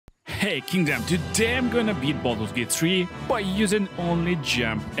Hey Kingdom, today I'm gonna beat Baldur's Gate 3 by using only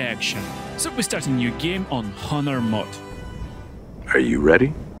jump action. So we start a new game on Honor mode. Are you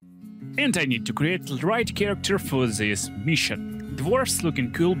ready? And I need to create the right character for this mission. Dwarfs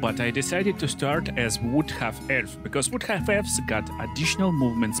looking cool, but I decided to start as Wood Half-Elf, because Wood Half-Elves got additional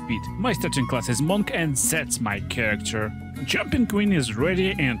movement speed. My starting class is Monk and that's my character. Jumping Queen is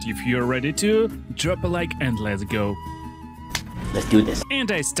ready, and if you're ready too, drop a like and let's go. Let's do this.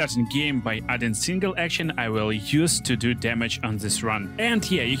 And I start in game by adding single action I will use to do damage on this run. And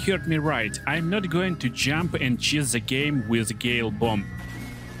yeah, you heard me right, I'm not going to jump and cheese the game with Gale Bomb.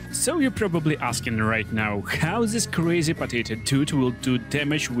 So you're probably asking right now, how this crazy potato dude will do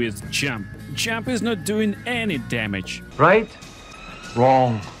damage with jump? Jump is not doing any damage. Right?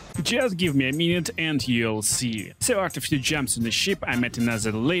 Wrong. Just give me a minute and you'll see. So after a few jumps on the ship, I met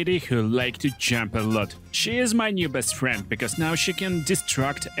another lady who liked to jump a lot. She is my new best friend, because now she can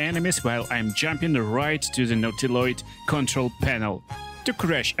distract enemies while I'm jumping right to the Nautiloid control panel to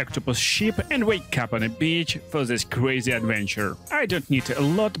crash octopus ship and wake up on a beach for this crazy adventure. I don't need a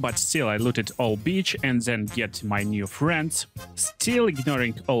lot, but still I looted all beach and then get my new friends, still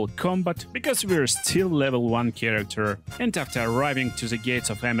ignoring all combat because we're still level 1 character. And after arriving to the gates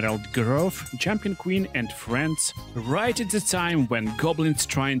of Emerald Grove, Jumping Queen and friends, right at the time when goblins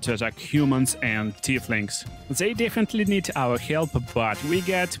trying to attack humans and tieflings. They definitely need our help, but we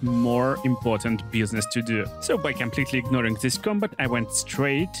got more important business to do. So by completely ignoring this combat, I went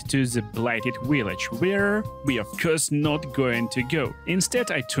straight to the Blighted Village, where we of course not going to go.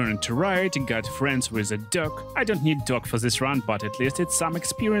 Instead, I turned to right, got friends with a dog. I don't need dog for this run, but at least it's some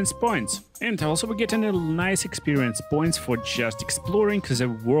experience points. And also we're getting a nice experience points for just exploring the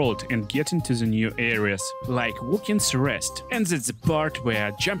world and getting to the new areas, like Wookie's Rest. And that's the part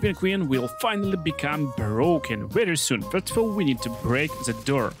where Jumping Queen will finally become broken very soon. First of all, we need to break the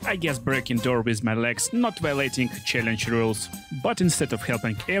door. I guess breaking door with my legs, not violating challenge rules. But instead of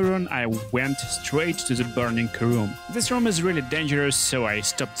helping everyone, I went straight to the burning room. This room is really dangerous, so I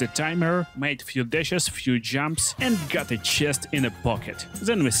stopped the timer, made few dashes, few jumps, and got a chest in a pocket.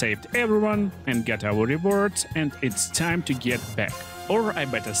 Then we saved everyone and got our rewards, and it's time to get back. Or I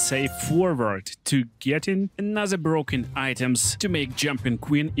better say forward to getting another broken items to make Jumping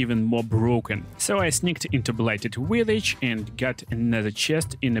Queen even more broken. So I sneaked into Blighted Village and got another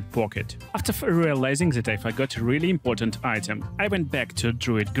chest in a pocket. After realizing that I forgot a really important item, I went back to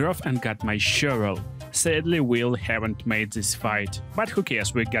Druid Grove and got my shovel. Sadly, we haven't made this fight. But who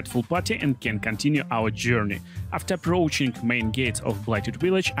cares, we got full party and can continue our journey. After approaching main gates of Blighted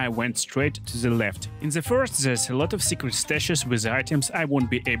Village, I went straight to the left. In the first, there's a lot of secret stashes with items I won't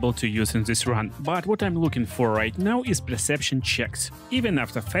be able to use in this run. But what I'm looking for right now is perception checks. Even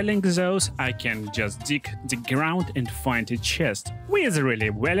after failing those, I can just dig the ground and find a chest with a really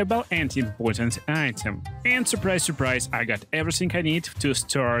valuable and important item. And surprise, surprise, I got everything I need to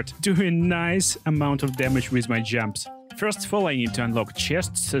start doing nice amount of damage with my jumps. First of all, I need to unlock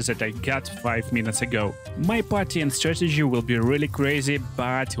chests that I got 5 minutes ago. My party and strategy will be really crazy,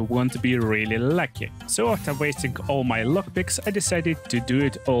 but won't be really lucky. So after wasting all my lockpicks, I decided to do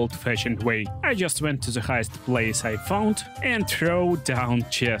it old-fashioned way. I just went to the highest place I found and throw down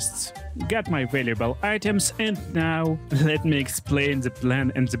chests. Got my valuable items, and now let me explain the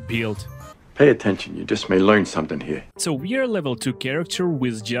plan and the build. Pay attention, you just may learn something here. So we're level 2 character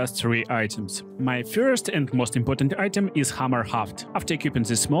with just 3 items. My first and most important item is Hammer Haft. After equipping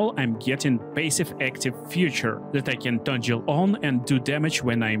this small, I'm getting passive active feature that I can toggle on and do damage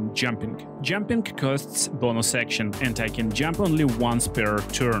when I'm jumping. Jumping costs bonus action, and I can jump only once per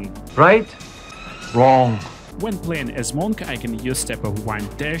turn. Right? Wrong. When playing as Monk, I can use step of 1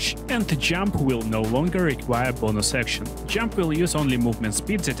 dash, and the jump will no longer require bonus action. Jump will use only movement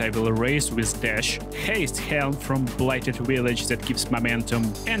speed that I will raise with dash, haste helm from Blighted Village that gives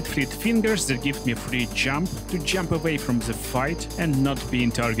momentum, and fleet fingers that give me free jump to jump away from the fight and not being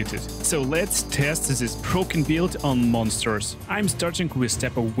targeted. So let's test this broken build on monsters. I'm starting with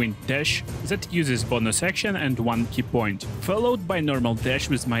step of wind dash that uses bonus action and 1 key point, followed by normal dash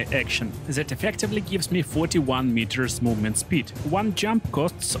with my action that effectively gives me 41 meters movement speed. 1 jump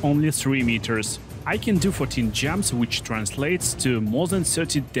costs only 3 meters. I can do 14 jumps, which translates to more than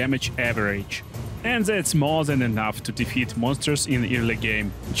 30 damage average. And that's more than enough to defeat monsters in early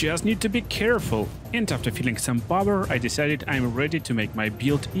game. Just need to be careful. And after feeling some power, I decided I'm ready to make my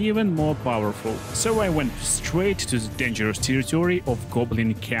build even more powerful. So I went straight to the dangerous territory of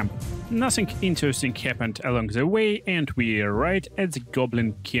Goblin Camp. Nothing interesting happened along the way, and we are right at the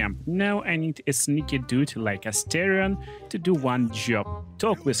goblin camp. Now I need a sneaky dude like Asterion to do one job.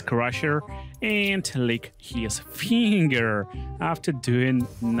 Talk with Crusher and lick his finger after doing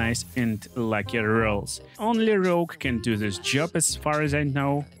nice and lucky rolls. Only Rogue can do this job as far as I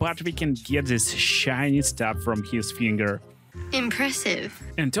know, but we can get this shiny stuff from his finger. Impressive.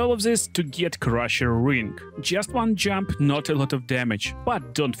 And all of this to get Crusher Ring. Just one jump, not a lot of damage.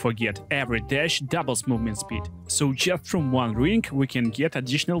 But don't forget, every dash doubles movement speed. So just from one ring we can get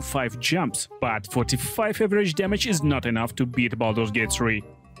additional 5 jumps. But 45 average damage is not enough to beat Baldur's Gate 3.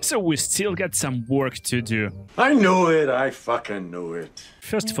 So we still got some work to do. I knew it. I fucking knew it.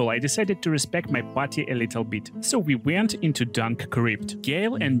 First of all, I decided to respect my party a little bit. So we went into Dunk Crypt.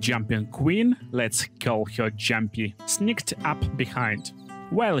 Gale and Jumping Queen, let's call her Jumpy, sneaked up behind,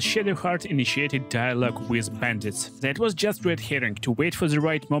 while Shadowheart initiated dialogue with bandits. That was just red herring to wait for the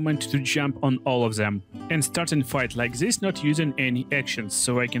right moment to jump on all of them. And start a fight like this not using any actions,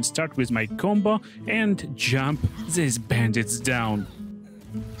 so I can start with my combo and jump these bandits down.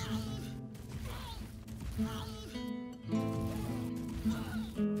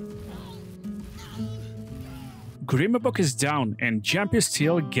 Grimmerbock is down and Jumpy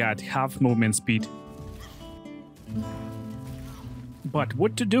still got half movement speed. But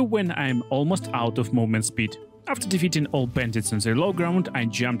what to do when I'm almost out of movement speed? After defeating all bandits on the low ground, I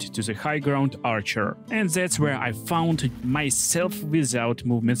jumped to the high ground Archer. And that's where I found myself without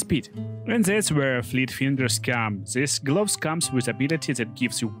movement speed. And that's where Fleet Fingers come. This gloves comes with ability that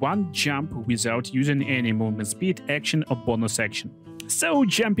gives you one jump without using any movement speed, action or bonus action. So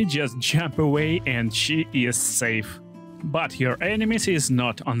Jumpy just jump away and she is safe. But her enemies is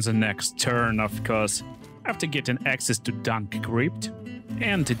not on the next turn, of course. After getting access to Dunk Crypt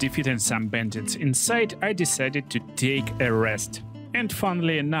and defeating some bandits inside, I decided to take a rest. And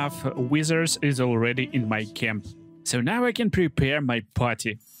funnily enough, Wizards is already in my camp. So now I can prepare my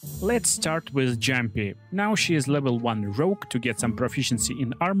party. Let's start with Jumpy. Now she is level 1 rogue to get some proficiency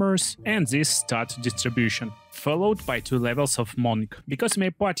in armors and this stat distribution, followed by 2 levels of monk. Because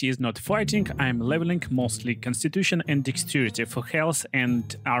my party is not fighting, I'm leveling mostly constitution and dexterity for health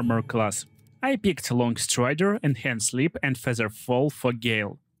and armor class. I picked Long Strider, Enhanced Sleep and Feather Fall for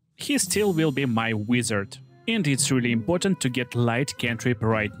Gale. He still will be my wizard. And it's really important to get light cantrip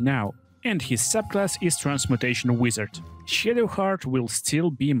right now. And his subclass is Transmutation Wizard. Shadowheart will still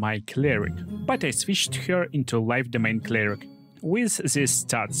be my cleric, but I switched her into Life Domain Cleric, with these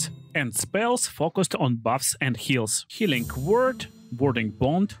stats, and spells focused on buffs and heals, Healing Word, Warding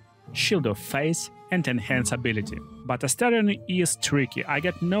Bond, Shield of Faith, and Enhance Ability. But Asterion is tricky, I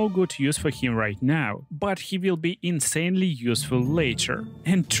got no good use for him right now, but he will be insanely useful later.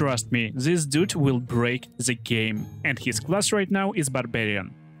 And trust me, this dude will break the game, and his class right now is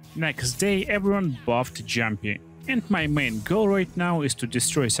Barbarian. Next day everyone buffed Jumpy, and my main goal right now is to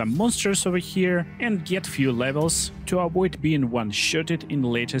destroy some monsters over here and get few levels to avoid being one-shotted in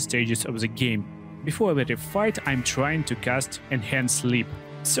later stages of the game. Before every fight I'm trying to cast Enhanced Sleep,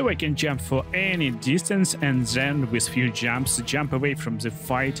 so I can jump for any distance and then with few jumps jump away from the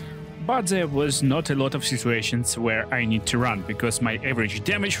fight. But there was not a lot of situations where I need to run, because my average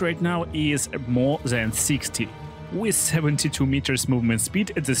damage right now is more than 60. With 72 meters movement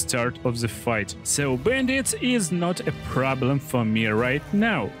speed at the start of the fight. So bandits is not a problem for me right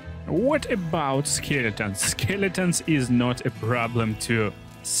now. What about skeletons? Skeletons is not a problem too.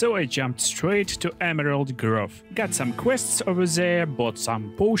 So I jumped straight to Emerald Grove. Got some quests over there, bought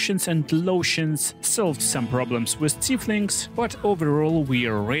some potions and lotions, solved some problems with tieflings, but overall we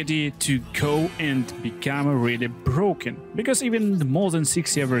are ready to go and become really broken. Because even more than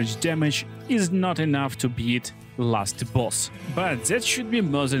 60 average damage is not enough to beat last boss. But that should be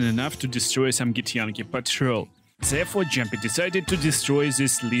more than enough to destroy some Githyanki patrol. Therefore Jumpy decided to destroy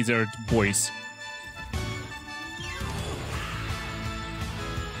these lizard boys.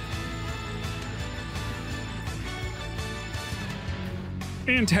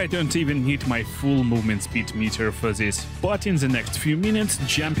 And I don't even need my full movement speed meter for this. But in the next few minutes,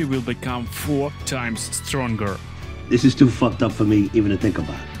 Jumpy will become 4 times stronger. This is too fucked up for me even to think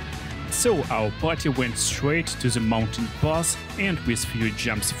about. So our party went straight to the mountain pass, and with few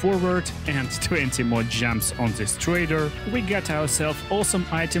jumps forward and 20 more jumps on this trader, we got ourselves awesome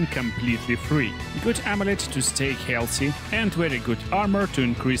item completely free. Good amulet to stay healthy, and very good armor to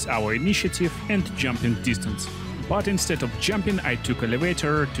increase our initiative and jumping distance. But instead of jumping, I took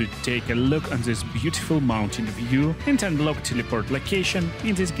elevator to take a look on this beautiful mountain view and unlock teleport location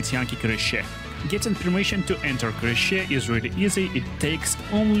in this Githyanki Crochet. Getting permission to enter Crochet is really easy, it takes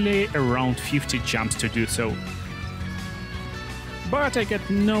only around 50 jumps to do so. But I got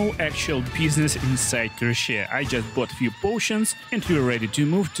no actual business inside Crochet. I just bought few potions and we're ready to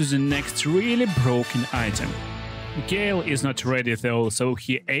move to the next really broken item. Gale is not ready though, so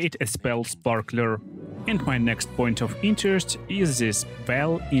he ate a spell sparkler. And my next point of interest is this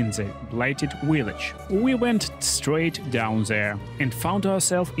well in the blighted village. We went straight down there and found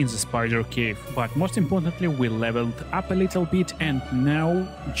ourselves in the spider cave, but most importantly we leveled up a little bit, and now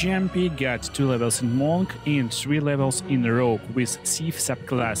Jumpy got 2 levels in Monk and 3 levels in Rogue with Thief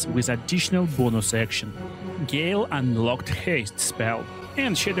subclass with additional bonus action. Gale unlocked Haste spell,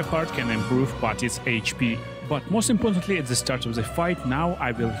 and Shadowheart can improve party's HP. But most importantly, at the start of the fight, now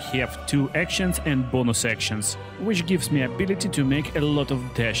I will have 2 actions and bonus actions, which gives me ability to make a lot of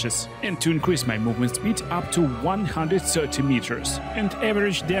dashes and to increase my movement speed up to 130 meters. And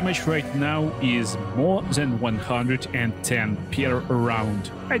average damage right now is more than 110 per round.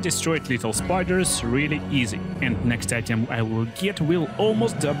 I destroyed little spiders really easy, and next item I will get will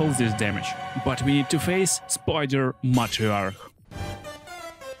almost double this damage. But we need to face Spider Matriarch.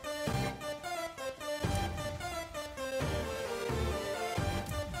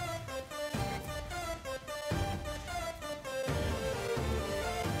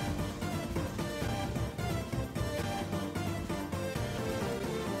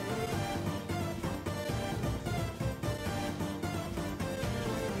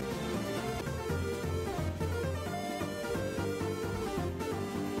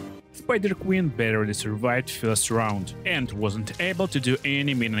 Spider Queen barely survived first round and wasn't able to do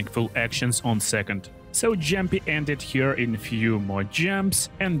any meaningful actions on second. So Jumpy ended her in few more jumps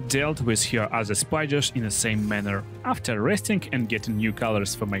and dealt with her other spiders in the same manner. After resting and getting new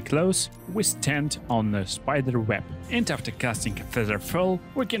colors for my clothes, we stand on the spider web. And after casting a Feather Fall,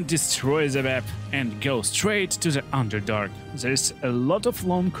 we can destroy the web and go straight to the Underdark. There's a lot of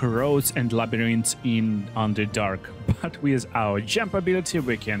long roads and labyrinths in Underdark, but with our jump ability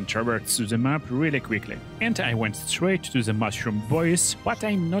we can traverse through the map really quickly. And I went straight to the Mushroom Boys, but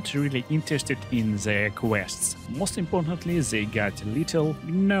I'm not really interested in their quests. Most importantly, they got a little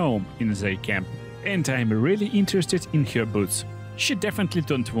gnome in their camp, and I'm really interested in her boots. She definitely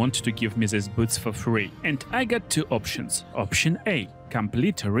don't want to give me these boots for free, and I got 2 options. Option A: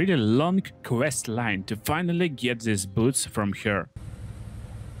 complete a really long quest line to finally get these boots from her.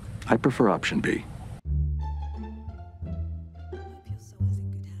 I prefer option B.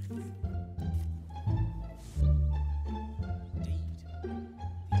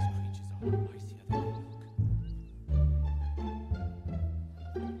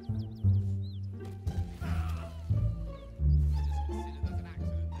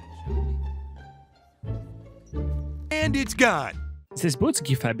 And it's gone. These boots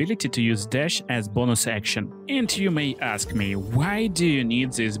give ability to use dash as bonus action. And you may ask me, why do you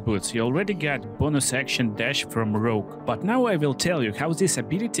need these boots? You already got bonus action dash from Rogue. But now I will tell you how this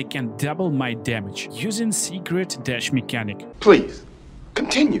ability can double my damage using secret dash mechanic. Please,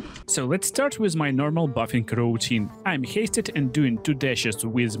 continue. So let's start with my normal buffing routine. I'm hasted and doing 2 dashes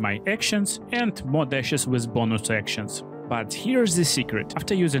with my actions and more dashes with bonus actions. But here's the secret.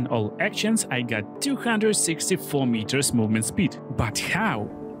 After using all actions, I got 264 meters movement speed. But how?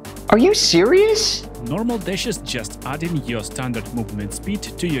 Are you serious? Normal dash is just adding your standard movement speed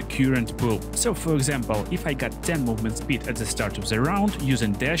to your current pool. So for example, if I got 10 movement speed at the start of the round,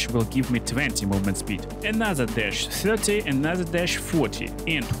 using dash will give me 20 movement speed. Another dash 30, another dash 40,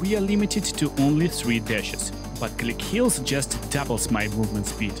 and we are limited to only 3 dashes. But click heals just doubles my movement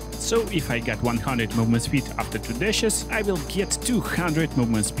speed. So if I got 100 movement speed after 2 dashes, I will get 200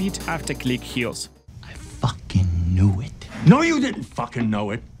 movement speed after click heals. I fucking knew it. No, you didn't fucking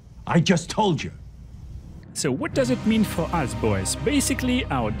know it. I just told you. So what does it mean for us, boys? Basically,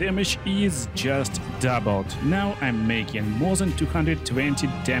 our damage is just doubled. Now I'm making more than 220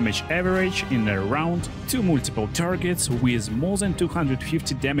 damage average in a round to multiple targets with more than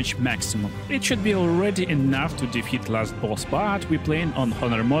 250 damage maximum. It should be already enough to defeat last boss, but we're playing on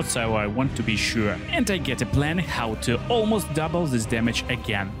Honor mode, so I want to be sure. And I get a plan how to almost double this damage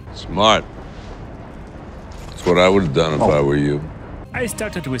again. Smart. That's what I would have done if I were you. I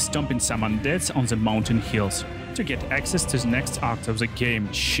started with stomping some undeads on the mountain hills to get access to the next act of the game,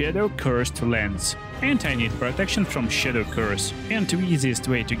 Shadow Cursed Lands. And I need protection from Shadow Curse. And the easiest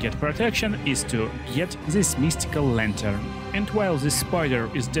way to get protection is to get this mystical lantern. And while this spider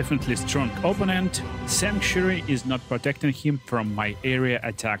is definitely a strong opponent, Sanctuary is not protecting him from my area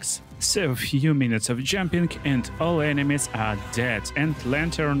attacks. So few minutes of jumping and all enemies are dead and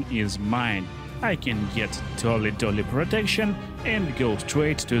lantern is mine. I can get dolly protection and go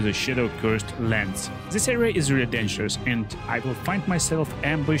straight to the shadow-cursed lands. This area is really dangerous and I will find myself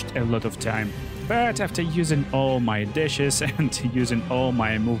ambushed a lot of time. But after using all my dashes and using all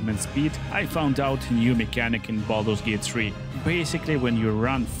my movement speed, I found out a new mechanic in Baldur's Gate 3. Basically, when you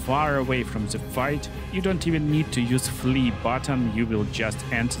run far away from the fight, you don't even need to use flee button, you will just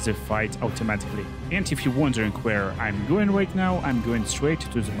end the fight automatically. And if you're wondering where I'm going right now, I'm going straight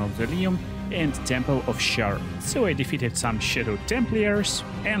to the Mausoleum and Temple of Shar. So I defeated some Shadow Templars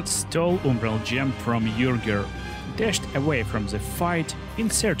and stole Umbral Gem from Yurgir. Dashed away from the fight,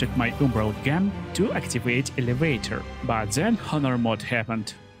 inserted my Umbral Gem to activate Elevator, but then Honor Mod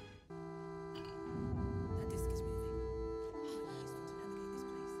happened.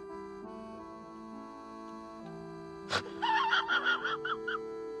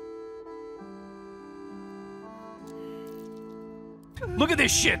 Look at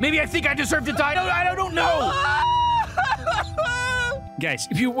this shit! Maybe I think I deserve to die! I don't know! Guys,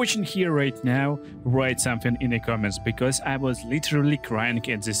 if you're watching here right now, write something in the comments, because I was literally crying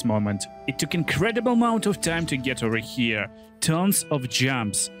at this moment. It took incredible amount of time to get over here. Tons of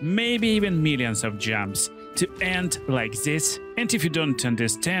jumps, maybe even millions of jumps, to end like this. And if you don't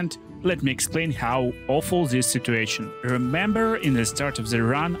understand, let me explain how awful this situation. Remember, in the start of the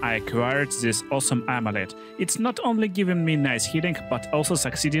run, I acquired this awesome amulet. It's not only giving me nice healing, but also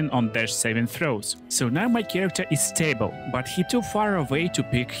succeeding on dash saving throws. So now my character is stable, but he too far away to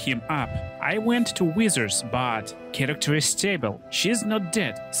pick him up. I went to Wizards, but character is stable. She's not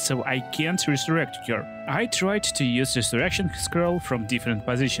dead, so I can't resurrect her. I tried to use resurrection scroll from different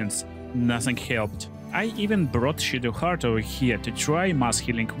positions. Nothing helped. I even brought Shadowheart over here to try Mass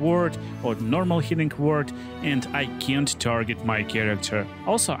Healing Word or Normal Healing Word, and I can't target my character.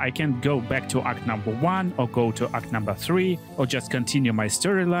 Also, I can go back to Act number 1 or go to Act number 3 or just continue my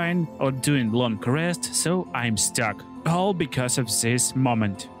storyline or doing long rest, so I'm stuck. All because of this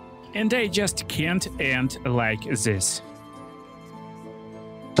moment. And I just can't end like this.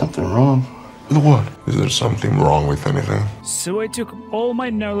 Something wrong? With what? Is there something wrong with anything? So I took all my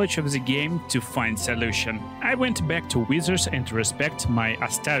knowledge of the game to find solution. I went back to Wizards and respect my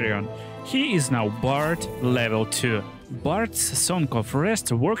Astarion. He is now Bard level 2. Bard's Song of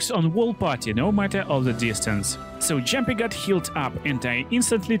Rest works on whole party no matter of the distance. So Jumpy got healed up and I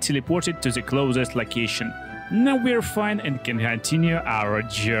instantly teleported to the closest location. Now we're fine and can continue our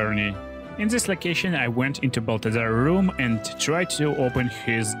journey. In this location I went into Balthazar's room and tried to open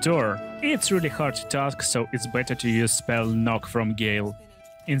his door. It's really hard task, so it's better to use spell Knock from Gale.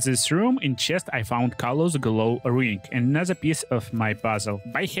 In this room, in chest, I found Kalos Glow Ring, another piece of my puzzle.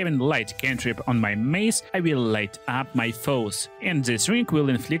 By having light cantrip on my mace, I will light up my foes, and this ring will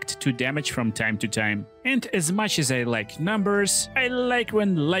inflict 2 damage from time to time. And as much as I like numbers, I like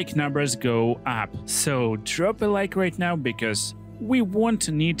when like numbers go up. So drop a like right now, because we won't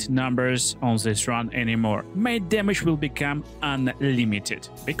need numbers on this run anymore. My damage will become unlimited,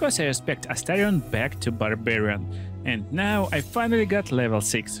 because I respect Astarion back to Barbarian. And now I finally got level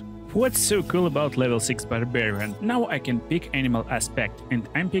 6. What's so cool about level 6 Barbarian? Now I can pick Animal Aspect, and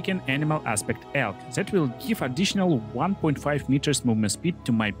I'm picking Animal Aspect Elk. That will give additional 1.5 meters movement speed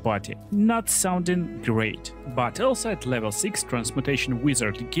to my party. Not sounding great. But also at level 6 Transmutation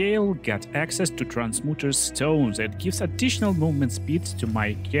Wizard Gale got access to Transmuter's Stone that gives additional movement speed to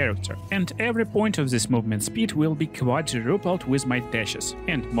my character. And every point of this movement speed will be quadrupled with my dashes.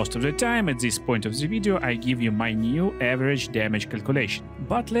 And most of the time at this point of the video I give you my new average damage calculation.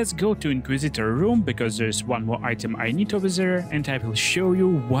 But let's go to Inquisitor room, because there's one more item I need over there, and I will show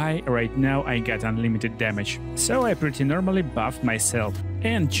you why right now I got unlimited damage. So I pretty normally buffed myself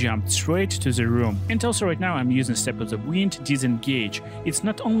and jumped straight to the room. And also right now I'm using Step of the Wind Disengage. It's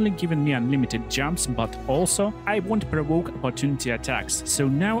not only giving me unlimited jumps, but also I won't provoke opportunity attacks, so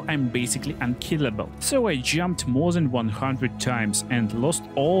now I'm basically unkillable. So I jumped more than 100 times and lost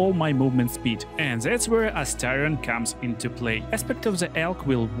all my movement speed. And that's where Astarion comes into play. Aspect of the Elk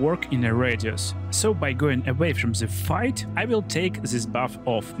will work in a radius, so by going away from the fight, I will take this buff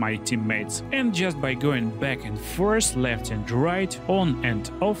off my teammates. And just by going back and forth, left and right, on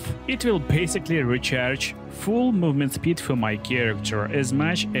and off, it will basically recharge full movement speed for my character as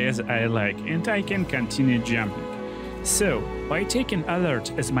much as I like, and I can continue jumping. So, by taking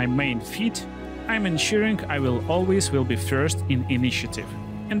Alert as my main feat, I'm ensuring I will always be first in initiative.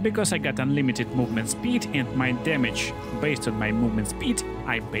 And because I got unlimited movement speed and my damage based on my movement speed,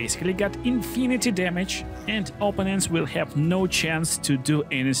 I basically got infinity damage, and opponents will have no chance to do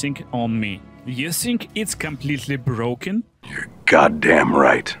anything on me. You think it's completely broken? You're goddamn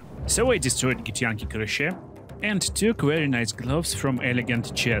right. So I destroyed Gitianki Crochet, and took very nice gloves from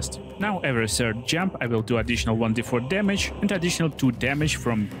elegant chest. Now every third jump I will do additional 1d4 damage and additional 2 damage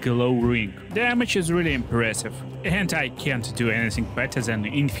from glow ring. Damage is really impressive, and I can't do anything better than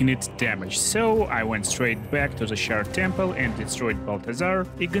infinite damage, so I went straight back to the Shard Temple and destroyed Balthazar,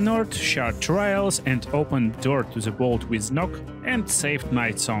 ignored Shard Trials and opened door to the vault with Knock, and saved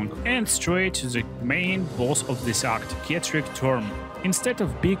Night Song, and straight to the main boss of this act, Ketrick Torm. Instead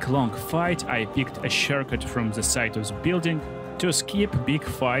of big long fight, I picked a shortcut from the side of the building to skip big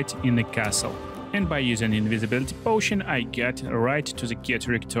fight in the castle. And by using invisibility potion, I got right to the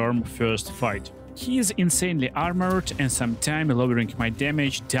Ketrick Torm first fight. He is insanely armored and sometime lowering my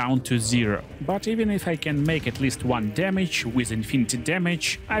damage down to 0. But even if I can make at least 1 damage with infinity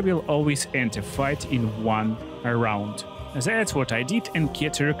damage, I will always end a fight in 1 round. That's what I did, and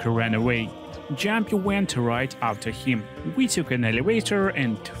Ketrick ran away. Jumpy went right after him. We took an elevator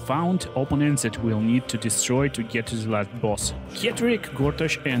and found opponents that we'll need to destroy to get to the last boss. Ketrick,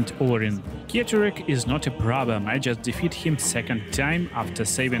 Gortash and Orin. Ketrick is not a problem, I just defeat him second time after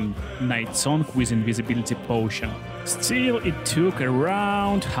saving Night Song with invisibility potion. Still, it took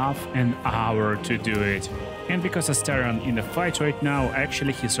around half an hour to do it. And because Astarion in the fight right now,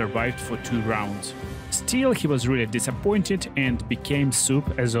 actually he survived for 2 rounds. Still, he was really disappointed and became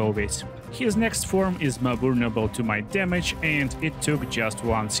soup as always. His next form is more vulnerable to my damage, and it took just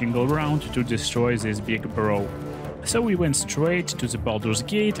 1 single round to destroy this big bro. So we went straight to the Baldur's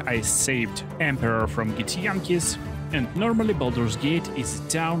Gate. I saved Emperor from Githyankis, and normally Baldur's Gate is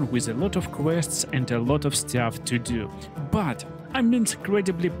down with a lot of quests and a lot of stuff to do. But I'm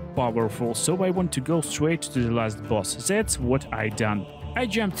incredibly powerful, so I want to go straight to the last boss. That's what I done. I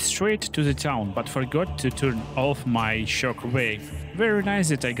jumped straight to the town, but forgot to turn off my shockwave. Very nice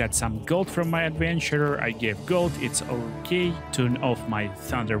that I got some gold from my adventure. I gave gold, it's okay. Turn off my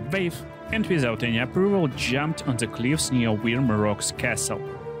thunder wave, and without any approval jumped on the cliffs near Wyrmrok's castle.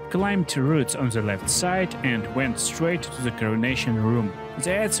 Climbed roots on the left side and went straight to the coronation room.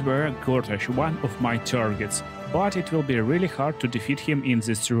 That's where Gortash, one of my targets, but it will be really hard to defeat him in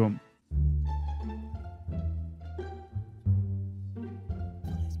this room.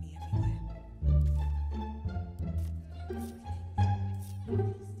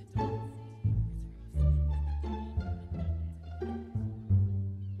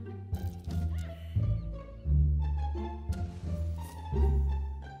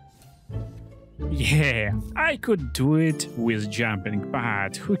 Yeah, I could do it with jumping,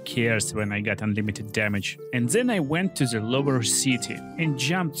 but who cares when I got unlimited damage. And then I went to the lower city and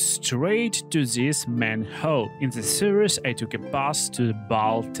jumped straight to this manhole. In the series, I took a pass to the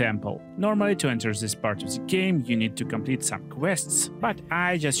Baal Temple. Normally, to enter this part of the game, you need to complete some quests, but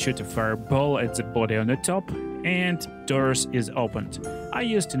I just shoot a fireball at the body on the top, and doors is opened. I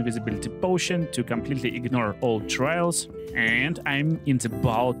used invisibility potion to completely ignore all trials, and I'm in the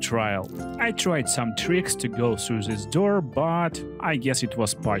Baal trial. I tried some tricks to go through this door, but I guess it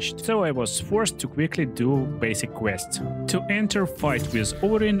was patched, so I was forced to quickly do basic quests. To enter fight with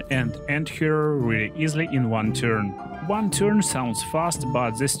Orin and end her really easily in 1 turn. 1 turn sounds fast,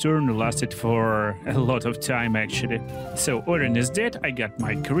 but this turn lasted for a lot of time actually. So Orin is dead, I got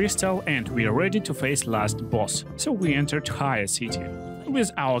my crystal, and we are ready to face last boss. So we entered Higher City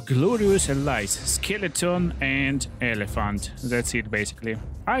with our glorious allies, Skeleton and Elephant. That's it basically.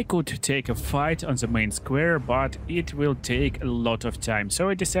 I could take a fight on the main square, but it will take a lot of time, so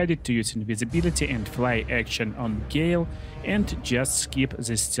I decided to use invisibility and fly action on Gale and just skip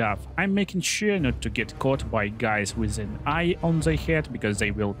this stuff. I'm making sure not to get caught by guys with an eye on their head, because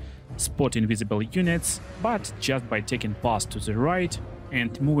they will spot invisible units, but just by taking path to the right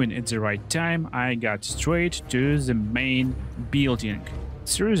and moving at the right time, I got straight to the main building,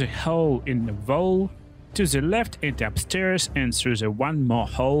 through the hole in the wall, to the left and upstairs, and through the 1 more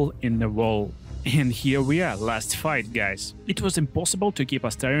hole in the wall. And here we are, last fight, guys. It was impossible to keep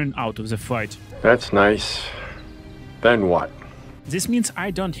Astarion out of the fight. That's nice. Then what? This means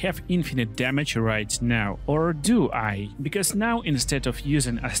I don't have infinite damage right now, or do I? Because now, instead of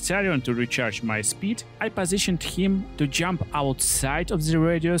using Astarion to recharge my speed, I positioned him to jump outside of the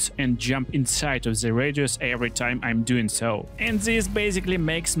radius and jump inside of the radius every time I'm doing so. And this basically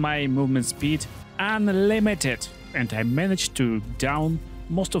makes my movement speed unlimited, and I managed to down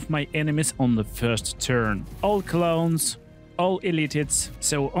most of my enemies on the first turn. All clones, all elites,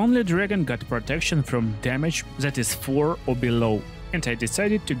 so only Dragon got protection from damage that is 4 or below. And I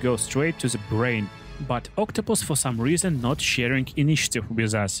decided to go straight to the brain. but Octopus for some reason not sharing initiative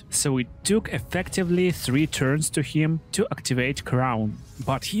with us, so it took effectively 3 turns to him to activate Crown.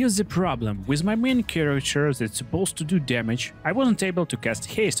 But here's the problem, with my main character that's supposed to do damage, I wasn't able to cast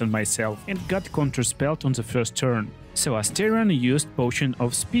haste on myself and got counterspelled on the first turn. So Asterion used Potion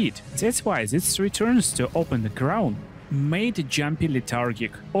of Speed. That's why these 3 turns to open the Crown made Jumpy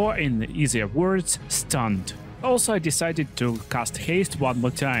lethargic, or in easier words, stunned. Also, I decided to cast haste one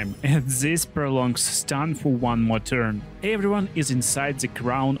more time, and this prolongs stun for 1 more turn. Everyone is inside the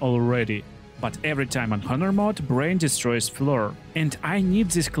Crown already, but every time on Honor mode, Brain destroys floor, and I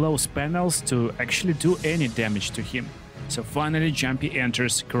need these close panels to actually do any damage to him. So finally Jumpy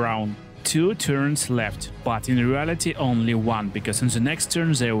enters Crown. 2 turns left, but in reality only 1, because in the next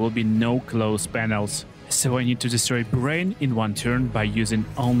turn there will be no close panels. So I need to destroy Brain in 1 turn by using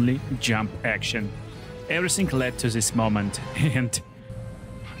only jump action. Everything led to this moment, and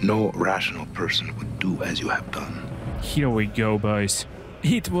no rational person would do as you have done. Here we go, boys.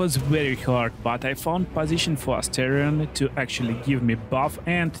 It was very hard, but I found position for Asterion to actually give me buff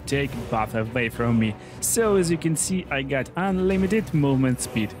and take buff away from me. So as you can see, I got unlimited movement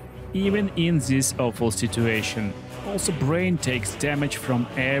speed, even in this awful situation. Also, Brain takes damage from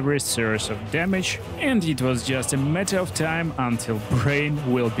every source of damage, and it was just a matter of time until Brain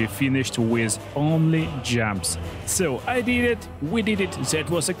will be finished with only jumps. So I did it, we did it, that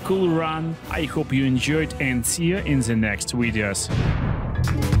was a cool run. I hope you enjoyed and see you in the next videos.